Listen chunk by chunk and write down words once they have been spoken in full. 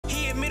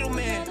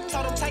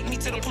take me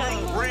to the plug.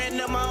 Ran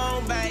up my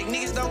own bag,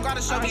 niggas don't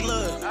gotta show me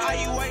love. How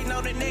you waiting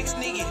on the next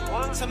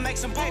nigga to make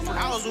some paper?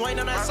 I was waiting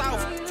on that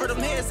south for them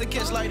heads to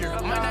catch later.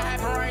 Might not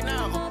happen right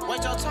now,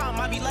 wait your time,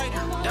 might be later.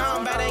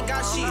 Down bad ain't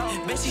got shit,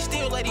 bet she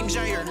still let him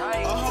jay her.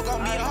 A hoe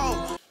gon' be a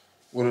hoe.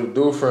 What it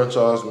do,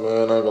 franchise,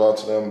 man? I ain't gonna lie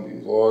to them, be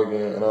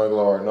vlogging, and I ain't gonna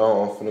lie right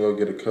now, I'm finna go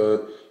get a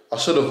cut. I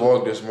should have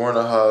vlogged this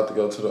morning. I had to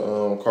go to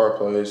the car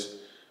place,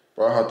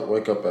 but I had to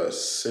wake up at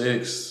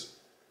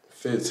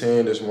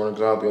 6:15 this morning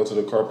because I had to go to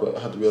the car place. I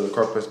had to be at the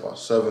car place by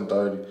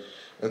 7:30.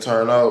 And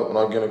turn out, when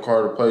I get in the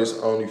car to the place,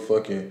 only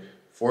fucking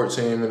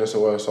 14 minutes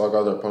away, so I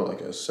got there probably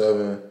like at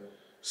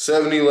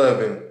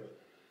 7:11.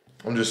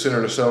 I'm just sitting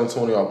in the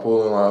 720, I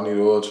pull in like I need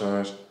an oil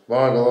change. But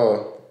I ain't gonna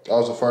lie, I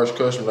was the first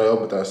customer, they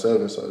opened at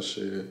 7, so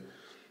shit.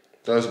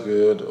 That's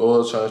good. The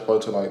oil change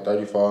probably took like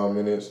 35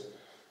 minutes.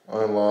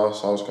 I ain't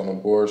lost. I was kind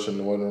of bored sitting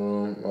in the waiting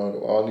room.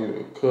 I needed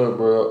a cut,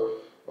 bro.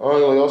 I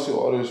ain't like, y'all see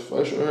all this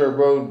facial hair,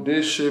 bro.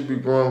 This shit be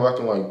growing back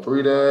in like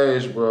 3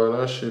 days, bro.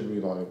 That shit be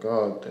like,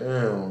 god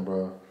damn,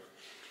 bro.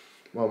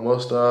 My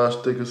mustache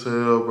thick as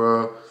hell,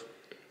 bro.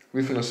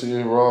 We finna see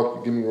it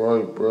rock. Get me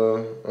right,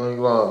 bro. I ain't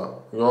lying.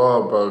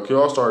 Y'all, bro. Can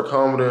y'all start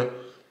commenting?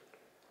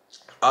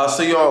 I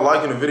see y'all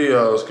liking the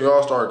videos. Can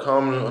y'all start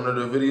commenting under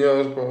the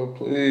videos, bro?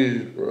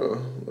 Please, bro.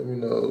 Let me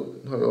know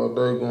how y'all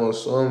day going.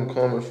 Some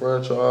comment,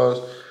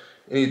 franchise,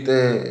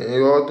 anything. And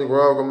y'all think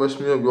Rob gonna mess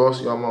me up? Y'all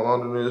see how my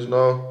laundry is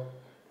now?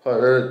 How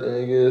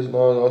everything is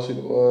now? Y'all see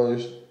the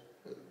lights?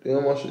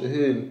 Damn, my shit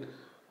hidden.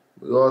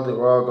 But y'all think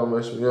Rob gonna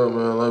mess me up,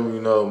 man? Let me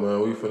know,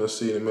 man. We finna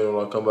see in a minute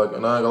when I come back.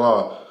 And I ain't gonna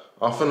lie,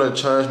 I'm finna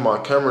change my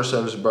camera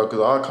settings, bro, because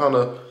I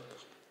kinda,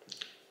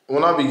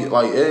 when I be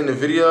like editing the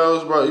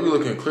videos, bro, it be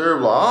looking clear,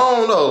 but like, I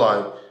don't know,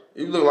 like,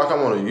 it look like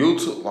I'm on a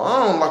YouTube, like,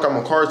 I don't like I'm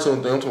a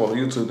cartoon thing, I'm talking about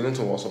a YouTube thing, I'm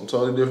talking about something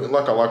totally different,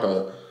 I got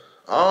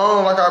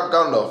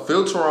enough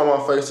filter on my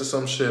face or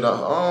some shit, I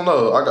don't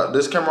know,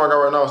 this camera I got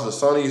right now is the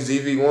Sony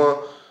ZV-1,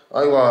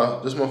 I ain't lie,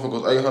 this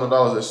motherfucker was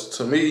 $800, it's,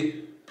 to me,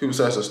 people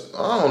say it's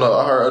I don't know,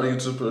 I heard other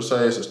YouTubers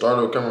say it's a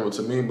startup camera, but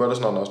to me, bro, it's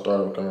not no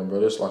startup camera,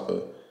 bro, it's like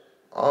a,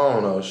 I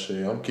don't know,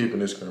 shit, I'm keeping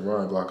this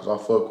camera, cause I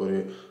fuck with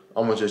it.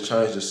 I'm gonna just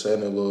change the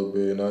setting a little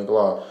bit, and I ain't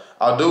gonna lie.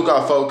 I do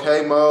got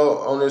 4K mode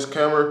on this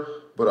camera,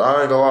 but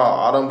I ain't gonna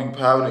lie, I don't be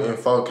having it in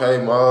 4K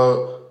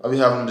mode. I be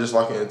having it just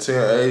like in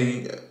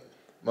 1080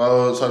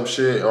 mode type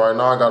shit. And right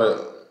now I got it,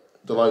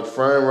 the like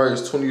frame rate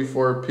is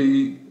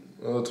 24p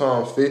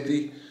times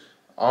 50.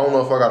 I don't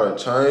know if I gotta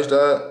change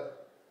that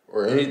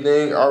or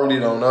anything. I really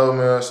don't know,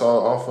 man.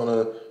 So I'm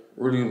finna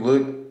really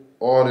look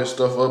all this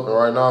stuff up, and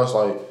right now it's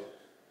like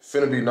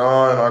finna be 9.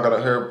 I got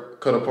a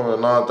haircut appointment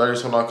at 9:30,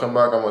 so when I come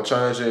back, I'm gonna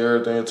change it,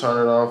 everything, turn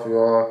it on for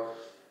y'all.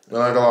 And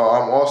I got,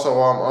 I'm also,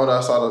 while I'm on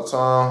that side of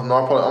town, no,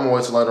 I'm gonna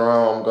wait till later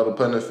on. I'm gonna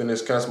Planet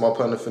Fitness, cancel my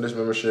Planet Fitness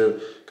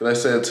membership, cause they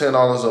said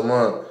 $10 a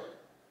month.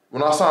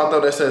 When I signed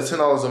up, they said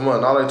 $10 a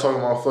month. Now they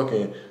talking about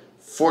fucking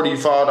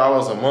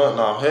 $45 a month.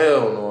 Now,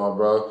 hell no,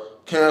 bro.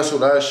 Cancel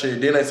that shit.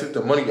 Then they took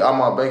the money out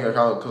my bank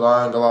account, cause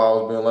I ain't gonna lie, I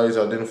was being lazy.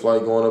 I didn't feel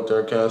like going up there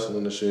and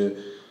canceling the shit.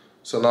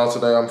 So now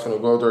today, I'm finna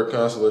go up there and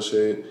cancel the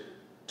shit.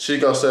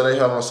 Chico said they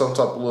having some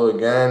type of little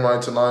game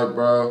night tonight,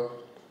 bro.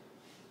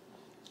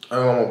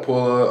 I'm gonna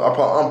pull up.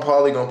 I'm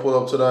probably gonna pull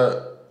up to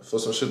that for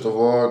some shit to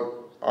vlog.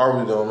 I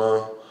really don't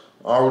know.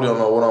 I really don't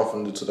know what I'm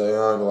finna do today,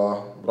 I ain't gonna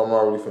lie. But I'm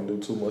not really finna do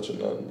too much of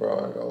nothing, bro,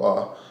 I ain't gonna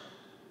lie.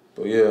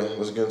 But yeah,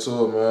 let's get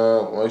into it,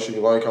 man. Make sure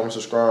you like, comment,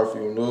 subscribe if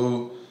you're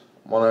new.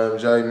 My name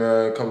is Jay,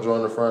 man. Come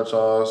join the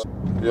franchise.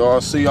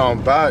 Y'all see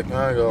I'm back,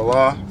 I ain't gonna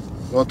lie.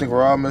 Y'all think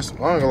Rob messed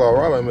me? I ain't gonna lie,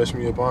 Rob ain't messed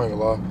me up, I ain't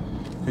gonna lie.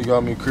 He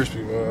got me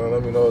crispy, man.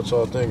 Let me know what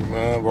y'all think,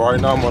 man. But right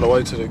now, I'm on the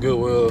way to the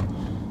Goodwill.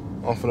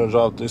 I'm finna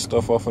drop this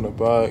stuff off in the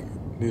back,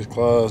 these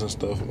clothes and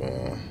stuff,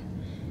 man.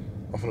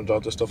 I'm finna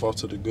drop this stuff off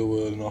to the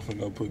Goodwill, and I'm finna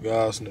go put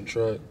gas in the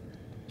truck.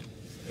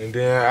 And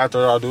then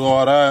after I do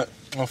all that,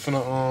 I'm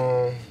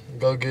finna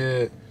go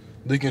get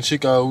Deacon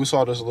Chico. We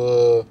saw this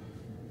little,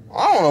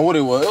 I don't know what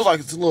it was. It was like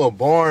this little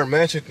barn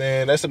mansion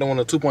thing. They said they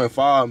wanted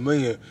 $2.5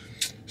 million.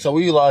 So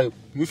we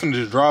finna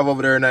just drive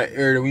over there in that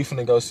area. We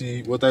finna go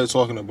see what they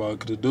talking about.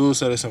 Cause the dude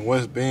said it's in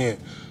West Bend.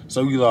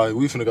 So we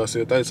finna go see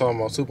what they talking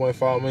about.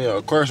 $2.5 million.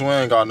 Of course we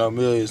ain't got no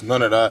millions,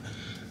 none of that.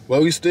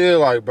 But we still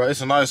like, bro,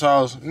 it's a nice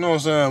house. You know what I'm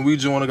saying? We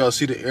just wanna go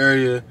see the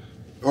area.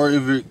 Or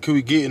could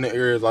we get in the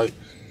area, like,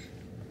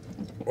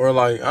 or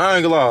like, I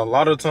ain't gonna lie, a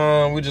lot of the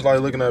time we just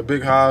like looking at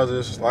big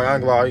houses. Like, I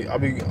ain't gonna lie,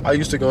 I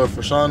used to go to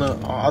Freshana.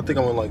 I think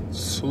I went like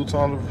 2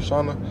 times to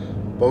Freshana.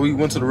 But we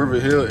went to the River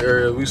Hill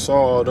area. We saw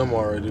all them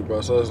already,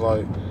 bro. So it's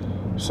like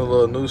some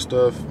little new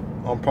stuff.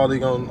 I'm probably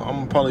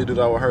do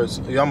that with her.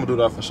 Yeah, I'm gonna do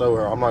that for sure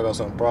with her. I'm not gonna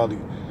say probably,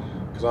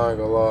 cause I ain't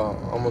gonna lie.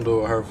 I'm gonna do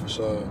it with her for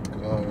sure.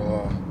 Cause I ain't gonna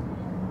lie.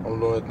 I'm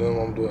doing it then.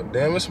 I'm doing it.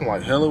 Damn, it smell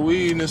like hella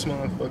weed in this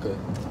motherfucker.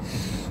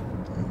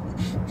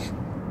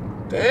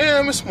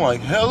 Damn, it smell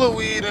like hella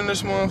weed in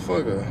this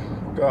motherfucker.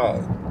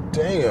 God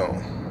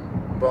damn.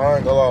 But I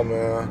ain't gonna lie,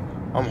 man.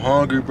 I'm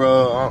hungry,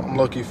 bro. I'm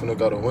lucky finna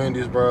go to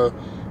Wendy's, bro.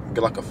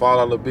 Get like a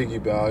 $5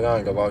 biggie bag. I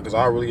ain't gonna lie, cause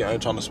I really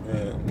ain't trying to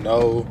spend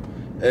no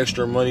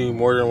extra money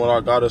more than what I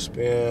gotta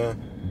spend.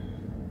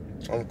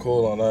 I'm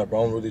cool on that,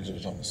 bro. I'm really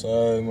just trying to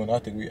save money.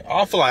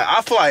 I feel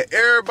like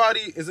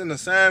everybody is in the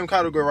same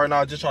category right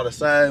now, just trying to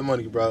save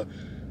money, bro.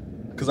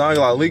 Cause I ain't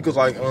gonna lie, Leak was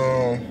like,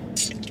 I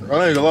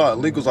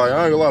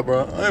ain't gonna lie,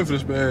 bro. I ain't finna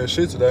spend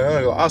shit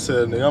today. I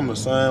said, nigga, I'm the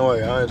same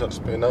way. I ain't trying to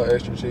spend no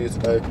extra shit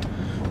today.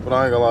 But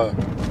I ain't gonna lie.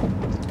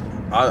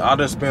 I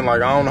just spent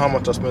like, I don't know how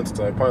much I spent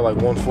today. Probably like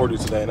 140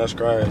 today, and that's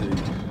crazy.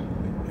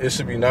 It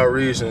should be no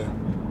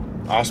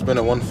reason I'll spend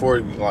at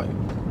 140. Like, I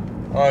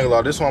ain't gonna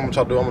lie, this is what I'm gonna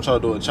try to do. I'm gonna try to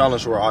do a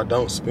challenge where I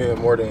don't spend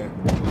more than,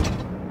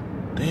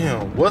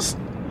 what's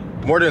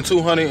more than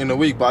 200 in a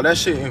week, bro? That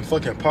shit ain't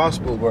fucking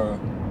possible, bro.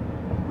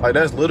 Like,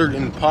 that's literally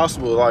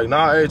impossible. Like,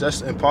 nowadays,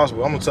 that's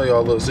impossible. I'm gonna tell y'all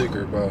a little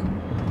secret, bro.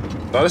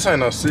 No, this ain't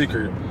no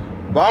secret.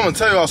 But I'm gonna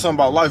tell y'all something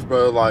about life,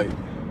 bro. Like,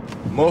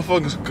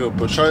 motherfuckers could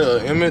portray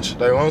an image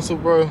they want to,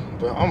 bro.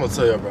 But I'm gonna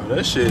tell y'all, bro,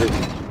 that shit,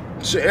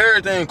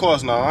 everything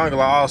costs now. I ain't gonna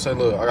lie, I'll say,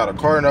 look, I got a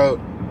car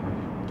note,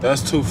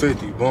 that's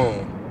 $250,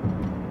 boom.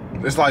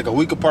 It's like a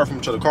week apart from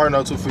each other. Car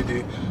note,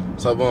 $250.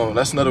 So, boom,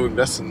 that's another week,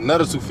 that's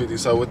another $250.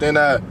 So, within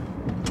that,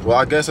 well,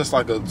 I guess it's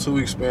like a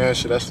 2-week span,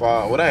 shit, that's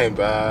fine. Well, that ain't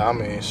bad. I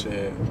mean,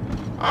 shit.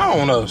 I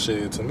don't know,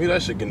 shit. To me,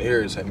 that shit getting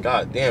irritating.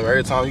 God damn,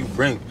 every time you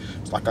blink,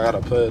 it's like I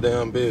gotta pay a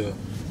damn bill.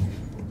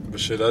 But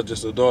shit, that's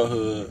just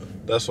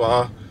adulthood. That's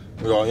why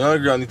when y'all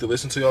younger, y'all need to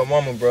listen to your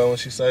mama, bro, when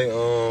she say,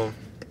 don't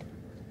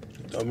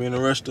be in a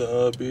rush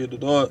to be an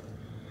adult.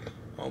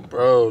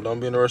 Bro,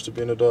 don't be in a rush to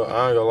be an adult.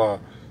 I ain't gonna lie.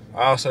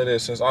 I'll say that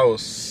since I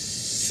was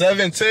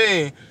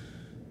 17.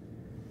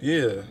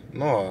 Yeah,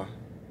 no.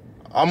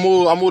 I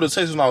moved to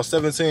Texas when I was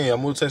 17.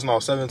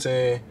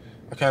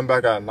 I came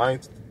back at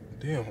 19.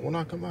 Damn, when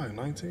I come back?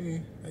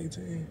 19,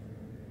 18?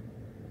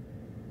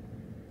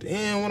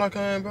 Damn, when I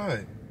came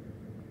back?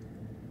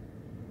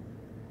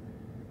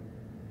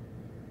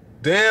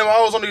 Damn,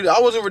 I wasn't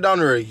even down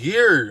there a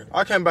year.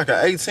 I came back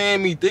at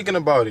 18, me thinking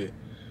about it.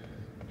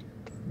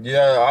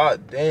 Yeah,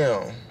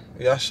 damn.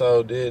 Yeah, I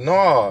sure did.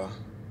 No.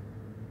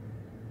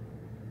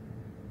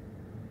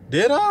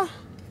 Did I?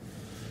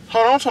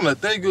 Hold on, I'm trying to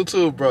think you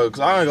too, bro. Cause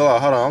I ain't gonna lie,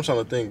 hold on, I'm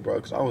trying to think,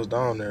 bro. Cause I was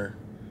down there.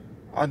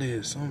 I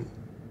did something.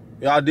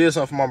 Yeah, I did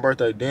something for my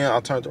birthday. Then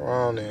I turned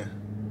around and...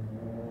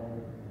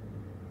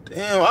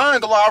 Damn, I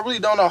ain't gonna lie, I really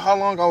don't know how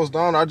long I was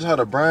down there. I just had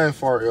a brain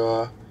fart,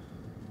 y'all.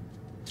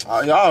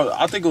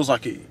 I think it was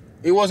like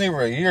it wasn't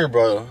even a year,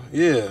 bro.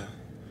 Yeah.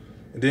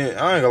 And then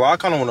I ain't gonna lie, I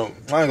kinda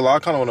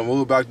wanna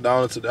move back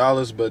down to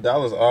Dallas, but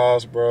Dallas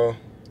Oz, bro.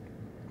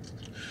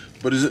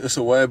 But it's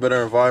a way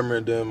better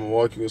environment than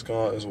Milwaukee,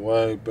 Wisconsin. It's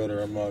way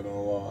better, I'm not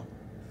gonna lie.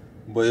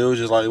 But it was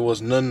just like, it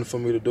was nothing for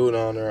me to do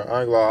down there.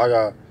 I ain't gonna lie, I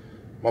got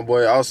my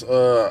boy, I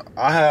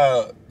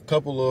had a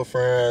couple little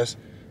friends.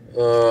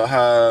 I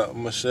had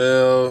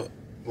Michelle,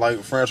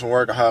 like friends from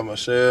work. I had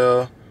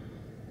Michelle.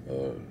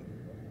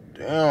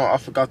 Damn, I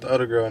forgot the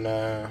other girl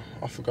name.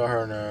 I forgot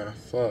her name.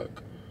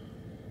 Fuck.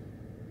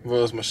 It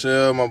was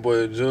Michelle, my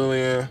boy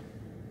Julian,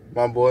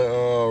 my boy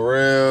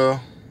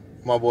Rail,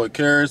 my boy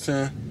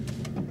Carrington.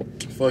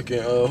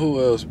 Fucking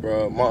who else,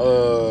 bro? My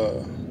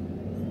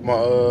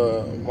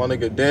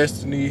nigga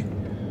Destiny.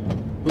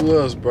 Who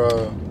else,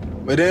 bro?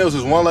 But then it was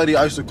this one lady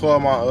I used to call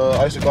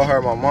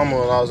her my mama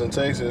when I was in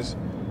Texas.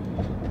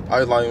 I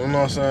was like, you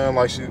know what I'm saying?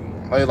 Like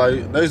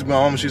they used to be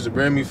my mama. She used to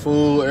bring me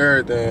food,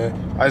 everything.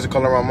 I used to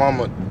call her my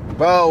mama.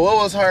 Bro, what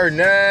was her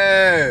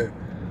name?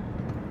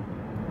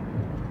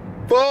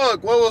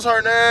 Fuck, what was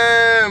her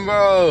name,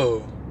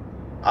 bro?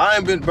 I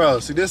ain't been, bro.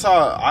 See, this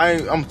how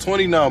I'm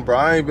 20 now, bro.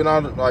 I ain't been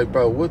out, like,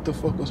 bro, what the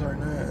fuck was her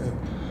name?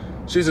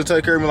 She used to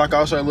take care of me like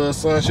I was her little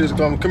son. She used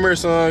to call me, come here,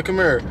 son, come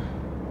here.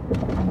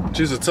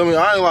 She used to tell me,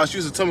 I ain't like, she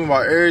used to tell me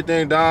about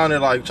everything down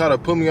and like try to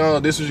put me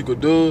on, this is what you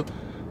could do.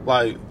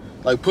 Like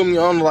put me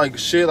on like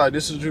shit, like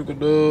this is what you could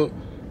do.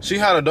 She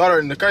had a daughter,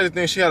 and the crazy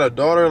thing, she had a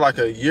daughter like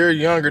a year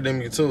younger than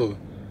me too.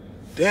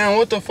 Damn,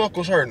 what the fuck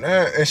was her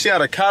name? And she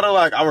had a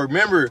Cadillac, I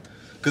remember,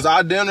 cause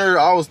I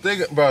was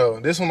thinking, bro,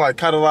 this one like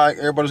Cadillac,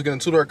 everybody's getting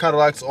two-door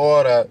Cadillacs,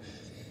 all that.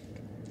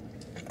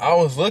 I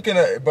was looking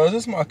at it, bro, is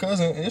this my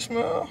cousin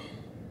Ishmael?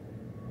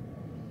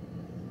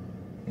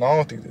 No, I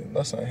don't think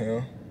that's not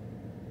him.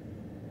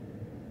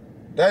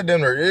 That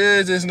dinner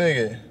is this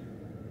nigga.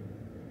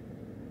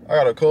 I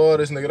gotta call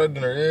this nigga. That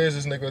dinner is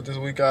this nigga with this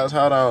weak ass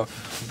hat on.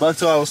 Back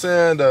to what I was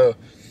saying though.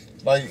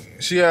 Like,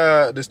 she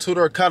had this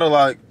two-door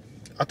Cadillac.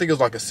 I think it was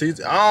like a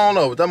seat. I don't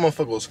know, but that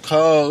motherfucker was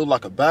cold. It was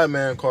like a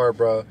Batman car,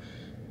 bro.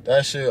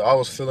 That shit, I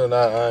was feeling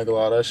that. I ain't gonna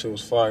lie. That shit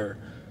was fire.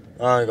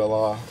 I ain't gonna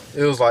lie.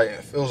 It was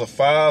a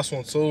fast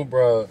one too,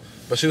 bro.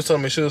 But she was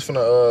telling me she was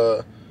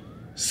finna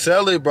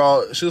sell it,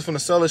 bro. She was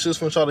finna sell it. She was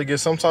finna try to get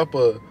some type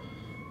of,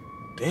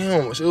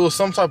 damn, it was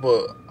some type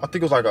of, I think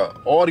it was like a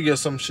Audi or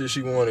some shit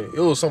she wanted.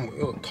 It was a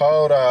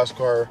cold ass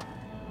car.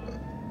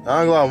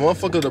 I ain't gonna lie,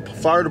 motherfucker, the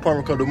fire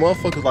department come, the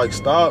motherfuckers like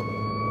stop.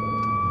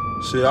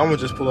 Shit, I'ma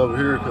just pull over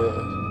here, cause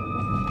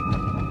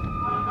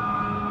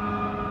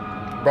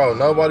bro,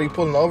 nobody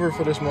pulling over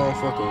for this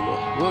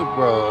motherfucker. Look,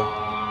 bro.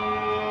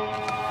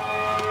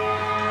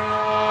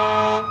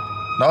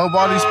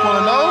 Nobody's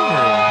pulling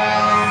over.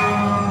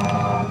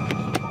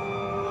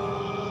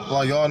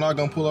 like y'all not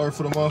gonna pull over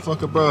for the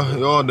motherfucker, bro.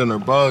 Y'all done are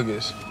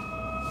bogus.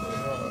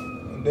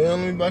 And then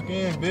let me back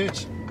in,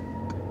 bitch.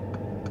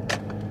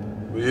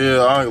 But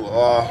yeah,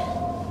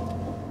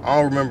 I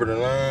don't remember the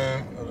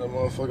name of that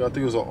motherfucker. I think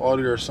it was an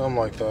Audi or something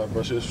like that,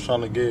 bro. She was trying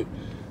to get,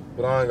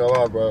 but I ain't gonna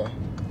lie, bro.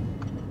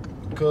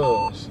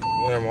 Cause,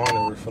 man, my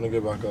honey, we're finna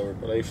get back over,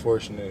 but they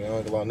fortunate. I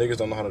ain't gonna lie, niggas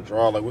don't know how to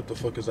drive. Like, what the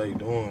fuck is they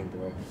doing,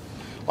 bro?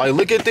 Like,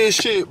 look at this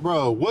shit,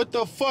 bro. What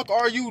the fuck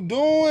are you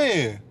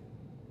doing?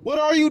 What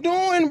are you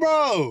doing,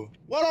 bro?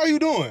 What are you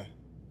doing?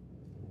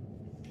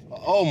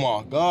 Oh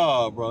my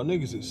God, bro.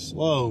 Niggas is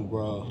slow,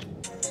 bro.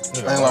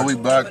 I ain't like we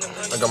back.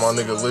 I got my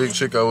nigga League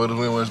Chico with us.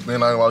 We was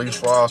been. I ain't like these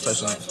fire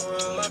stations.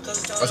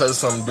 I said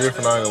something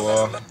different. I ain't gonna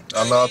lie.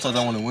 I know I told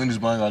you I want the Wendy's,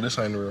 but I ain't like this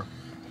ain't real.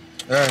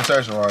 It ain't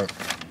station right.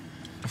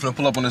 I'm finna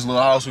pull up on this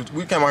little house.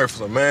 We came out here for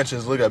some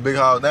mansions. Look at big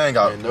house. They ain't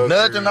got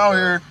nothing out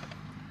here.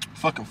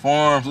 Fucking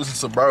farms.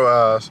 Listen to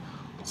bro ass.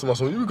 Somebody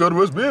said, you go to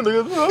West Bend,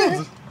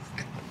 nigga.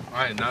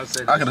 I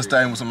could have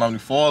stayed with some Miami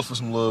Falls for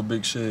some little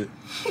big shit.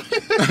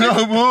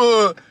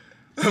 No,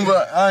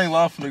 but I ain't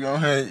lying, finna go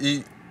ahead and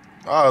eat.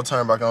 I'll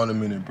turn back on in a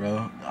minute,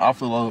 bro. I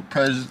feel a little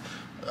pressure.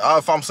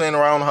 If I'm saying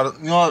around how to,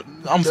 you know what?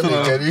 I'm feeling.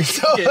 That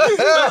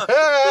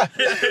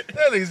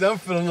nigga, I'm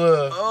feeling a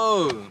little.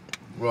 Oh.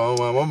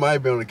 Bro, I might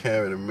be on the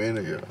camera in a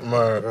minute, yo.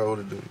 Man. What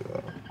to do,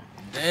 yo?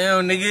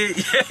 Damn, nigga.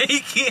 Yeah, he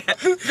can't.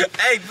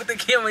 Hey, put the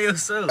camera on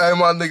yourself. Hey,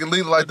 my nigga,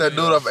 leave like that dude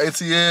off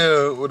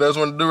ATL. Well, that's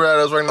when the do-rag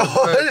that's right now.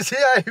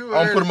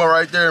 I'm putting him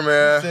right there,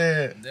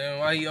 man. Damn,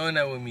 why you on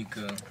that with me,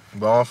 cuz?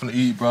 Bro, I'm finna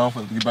eat, bro. I'm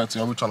finna get back to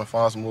y'all. We trying to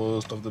find some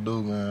little stuff to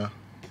do, man.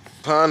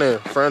 Honey,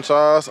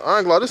 franchise. I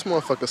ain't gonna lie, this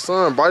motherfucker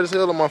sun bright as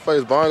hell on my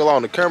face, but I ain't gonna lie,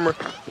 on the camera,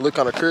 it look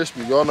kinda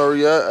crispy. Y'all know where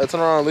you at? Hey, turn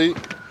around, Lee.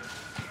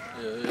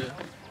 Yeah.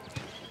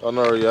 Y'all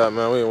know where you at,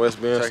 man. We in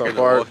West Bend, some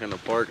park. In the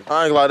park.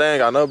 I ain't gonna lie, they ain't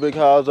got no big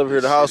house over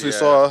here. The house we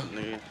saw,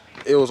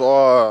 it was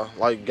all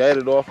like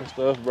gated off and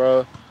stuff,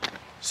 bro.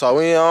 So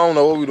I don't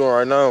know what we doing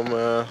right now,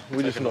 man.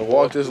 We just gonna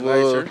walk this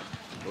little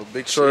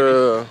big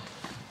trail.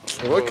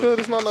 What could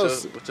it's not no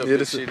what's up,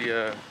 big city,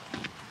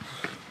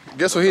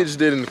 Guess what he just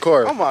did in the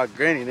car? I'm my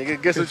granny,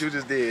 nigga. Guess what you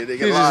just did?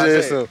 Nigga, He just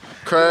did some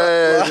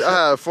crash.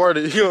 I had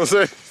farted. You know what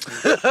I'm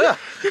saying?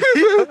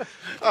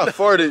 I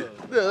farted.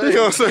 You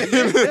know what I'm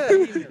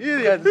saying? You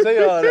didn't have to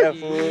say all that,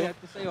 fool. You have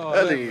to say all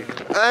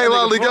that. I ain't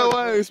lolly go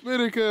away.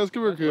 Spin it, cuz.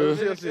 Come here,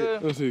 cuz.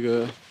 Let's see,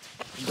 cuz.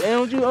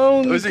 Damn, you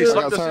own me, You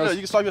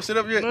can slap your shit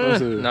up yet?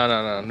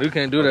 No. You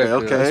can't do that.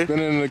 Okay.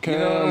 Spinning in the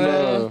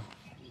cam,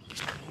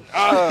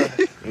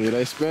 yeah,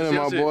 they spinning,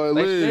 my boy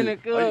Lee. Spinning,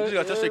 cuz. Oh, you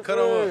got your shit cut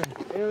on.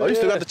 Oh, you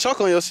still got the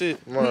chalk on your shit.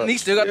 He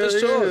still got this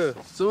chalk.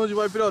 As soon as you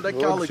wipe it off, that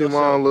Well, cow I look can see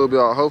mine a little bit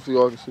out. Hopefully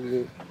y'all can see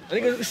it.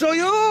 Nigga, show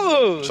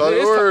yours. Show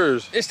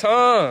yours. It's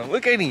time.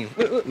 Look at him.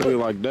 Look. Nigga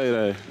like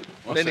Day-Day.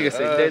 That nigga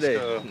say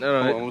Day-Day.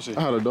 No.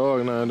 I had a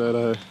dog named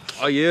Day-Day.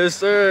 Oh, yes,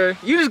 sir.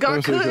 You just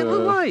got cut. It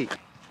look like.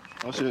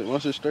 My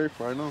shit straight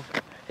right now.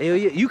 Hell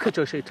yeah, you cut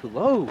your shit too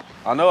low.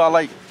 I know,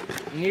 I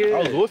Yeah.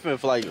 was woofing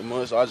for like a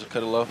month, so I just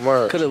cut it low.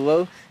 Cut it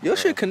low. Your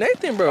shit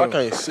connecting, bro. I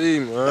can't see,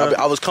 man.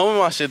 I was combing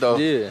my shit though.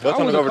 Yeah. Y'all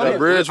trying to go over that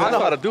bridge? I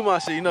know how to do my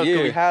shit, you know,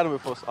 'cause we had them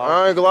before.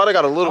 I ain't gonna lie, they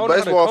got a little I don't know how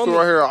to baseball comb field it.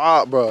 right here,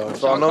 op, bro.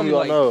 So I know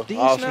y'all know. these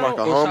I'll smack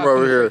now, a or homer should I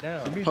over finish here. it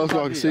down? Hopefully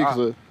y'all can see,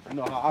 cause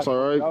it's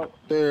right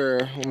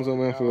there. I'm gonna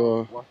zoom in for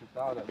y'all.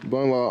 But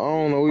I'm like, I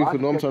don't know,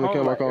 I'm trying to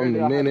come back on in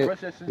a minute.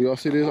 Y'all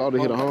see this? I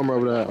would've hit a homer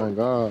over that. Oh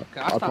God,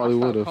 I probably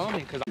would've.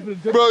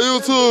 Bro,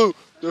 YouTube,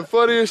 the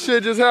funniest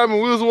shit just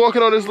happened. We was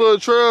walking on this little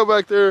trail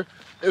back there,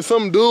 and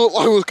some dude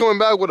like was coming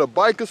back with a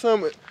bike or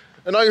something,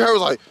 and all you heard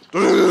was like,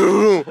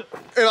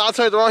 and I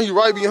turned around, he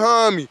right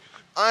behind me.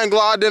 I ain't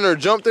glad dinner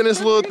jumped in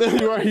this little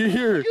thing right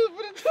here.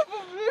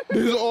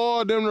 This is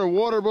all damn near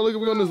water, bro. Look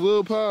at me on this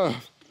little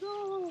path.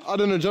 I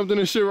done jumped in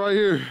this shit right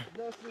here.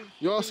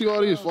 Y'all see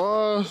all these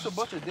flies? It's a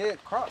bunch of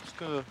dead crops,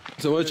 cuz.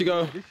 So what you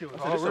got?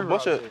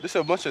 This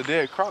a bunch of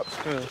dead crops,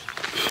 cuz.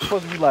 It's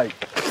supposed to be like.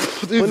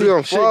 These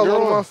damn flies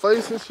all on my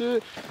face and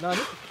shit. Nah,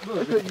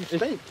 look, you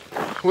stink.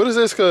 What is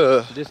this,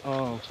 cuz? This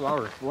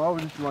flower. Flower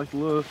just like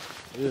little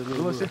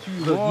shit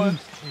you want.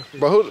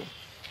 Bro, who?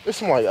 It's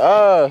some like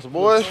ass,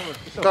 boy.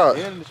 God.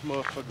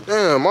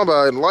 Damn, my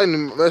bad.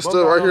 Lightning messed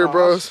up right here,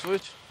 bro.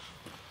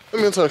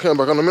 Let me turn the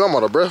camera back on. I'm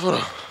out of breath. Hold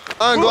on.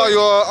 I ain't glad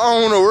y'all.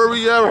 I don't know where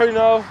we at right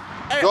now.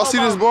 Y'all see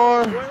this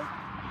barn?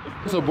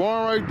 It's a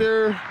barn right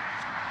there.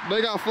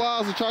 They got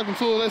flies attracting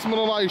to it. They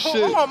smell like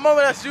shit. Oh, my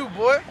mama, that's you,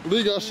 boy.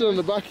 Lee got shit on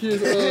the back of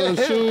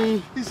his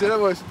shoes. He said that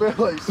boy smell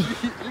like shit.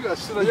 You got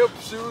shit on your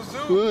shoes,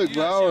 too. Look,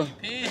 bro.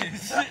 You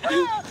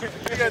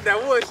got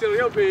that wood shit on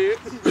your bed.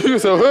 You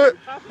said what?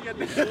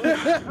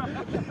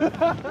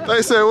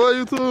 They said what,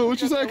 you two?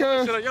 What you say,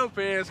 cuz? Shit on your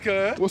pants,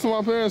 cuz. What's on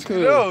my pants, cuz?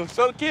 No,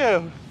 so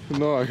Kim.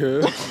 No, I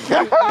can't. He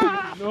got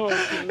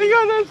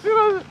that shit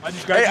on.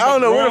 Hey, I don't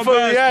know where the fuck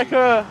we at,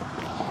 cuz.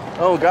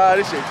 Oh, God,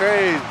 this shit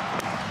crazy.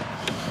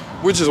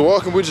 We just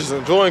walking, we just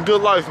enjoying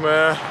good life,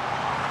 man.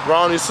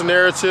 Around these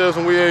narratives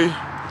and we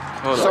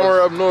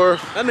somewhere up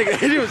north. That nigga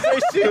didn't even say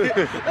shit.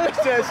 That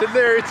said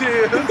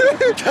narrative.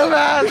 Come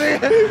on,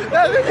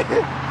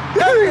 nigga.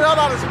 That nigga don't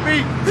know how to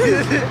speak.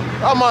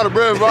 I'm out of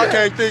breath, but I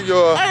can't think,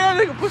 y'all. Hey, that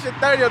nigga pushing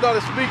 30 don't know how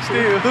to speak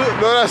still.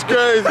 No, that's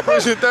crazy.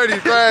 Pushing 30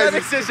 is That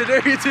crazy. nigga said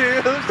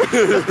everything.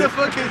 What the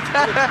fucking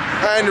time?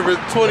 I ain't even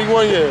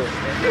 21 yet.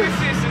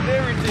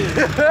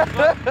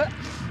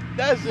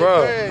 That's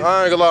Bro, crazy.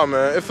 I ain't gonna lie,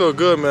 man. It feel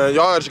good, man.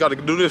 Y'all just gotta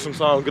do this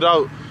sometime. Get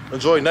out,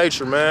 enjoy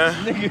nature, man.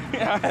 Nigga,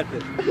 I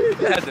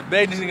had to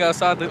beg this nigga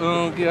outside the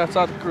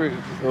crib.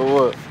 Or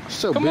what?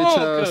 Shut Come bitch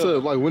on, ass cuz.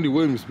 up like Wendy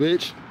Williams,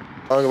 bitch.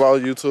 I ain't gonna lie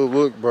with YouTube.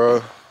 Look,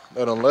 bro.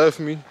 They done left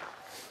me.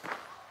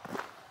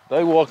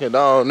 They walking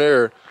down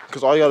there.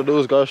 Cause all you gotta do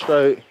is go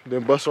straight,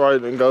 then bust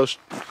right, and go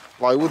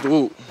like with the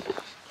whoop.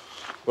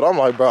 But I'm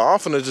like, bro, I'm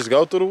finna just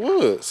go through the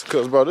woods.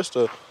 Cause, bro, this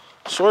the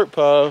short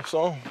path,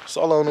 so it's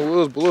all on the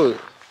woods, but look.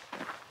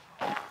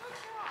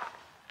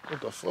 What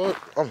the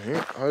fuck? I'm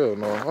here. Hell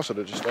no. I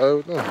should've just stayed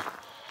with them.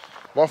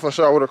 I'm finna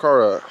show you where the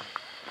car at.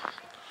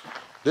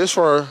 This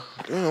for,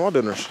 damn, my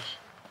dinner's.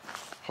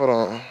 Hold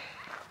on.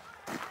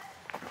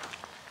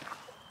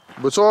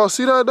 But y'all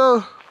see that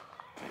though?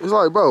 It's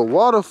like, bro,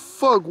 why the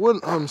fuck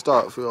wouldn't I'm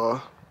stop for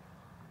y'all?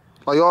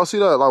 Like, y'all see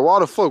that? Like, why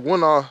the fuck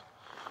wouldn't I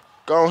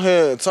go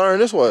ahead and turn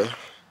this way?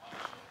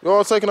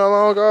 Y'all taking that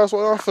long, guys?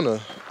 Well, I'm finna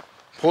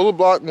pull a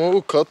block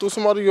move, cut through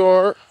somebody's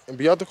yard, and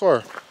be out the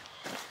car.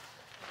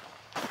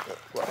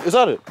 Is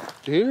that it?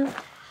 Deer?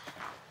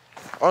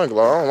 I ain't gonna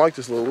lie, I don't like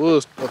this little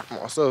wood stuff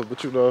myself,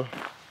 but you know,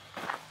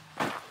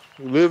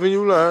 you live and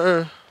you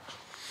learn.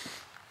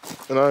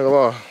 And I ain't gonna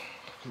lie,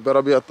 bet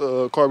I be at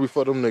the car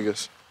before them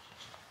niggas.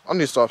 I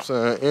need to stop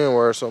saying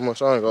N-word so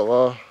much, I ain't gonna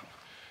lie.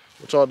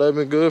 But y'all, they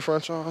been good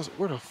franchise.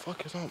 Where the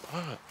fuck is I'm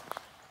at?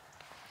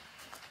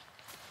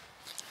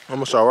 I'm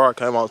gonna show where I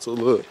came out to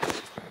look.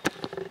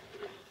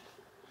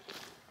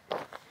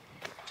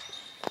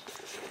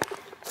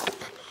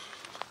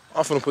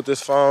 I'm finna put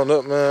this phone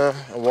up, man,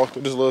 and walk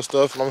through this little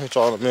stuff, and I'm gonna hit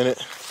y'all in a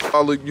minute.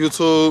 I look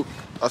YouTube.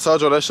 I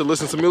told y'all that shit.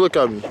 Listen to me. Look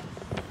at me.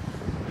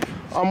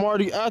 I'm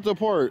already at the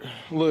park.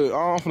 Look,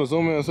 I'm finna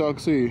zoom in so y'all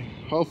can see.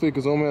 Hopefully, it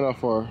can zoom in that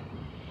far.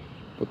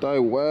 But they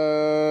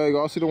way.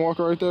 Y'all see the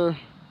walker right there?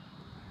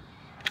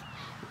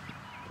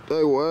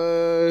 They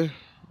way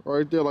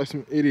right there like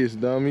some idiots,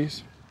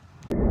 dummies.